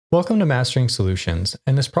Welcome to Mastering Solutions.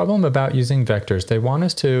 And this problem about using vectors, they want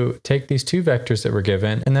us to take these two vectors that we're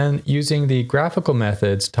given and then using the graphical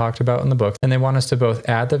methods talked about in the book, and they want us to both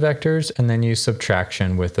add the vectors and then use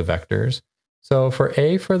subtraction with the vectors. So for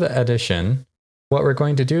A, for the addition, what we're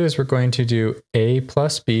going to do is we're going to do A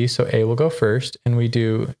plus B. So A will go first, and we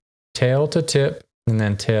do tail to tip and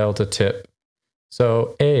then tail to tip.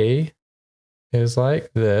 So A is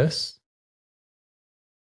like this.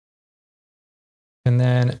 And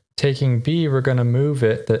then taking B, we're going to move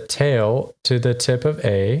it, the tail, to the tip of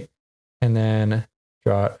A, and then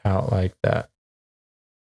draw it out like that.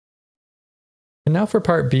 And now for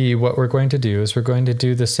part B, what we're going to do is we're going to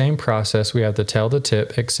do the same process. We have the tail to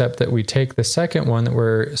tip, except that we take the second one that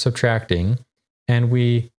we're subtracting and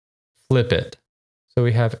we flip it. So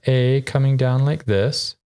we have A coming down like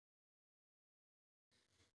this.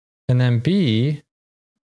 And then B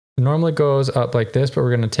normally goes up like this, but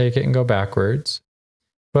we're going to take it and go backwards.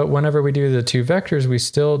 But whenever we do the two vectors, we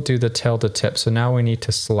still do the tail to tip. So now we need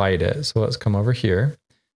to slide it. So let's come over here.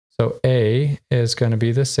 So A is going to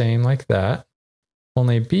be the same like that.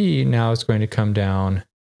 Only B now is going to come down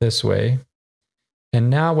this way. And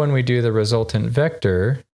now when we do the resultant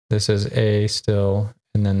vector, this is A still,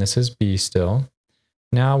 and then this is B still.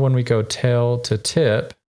 Now when we go tail to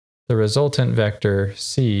tip, the resultant vector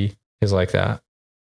C is like that.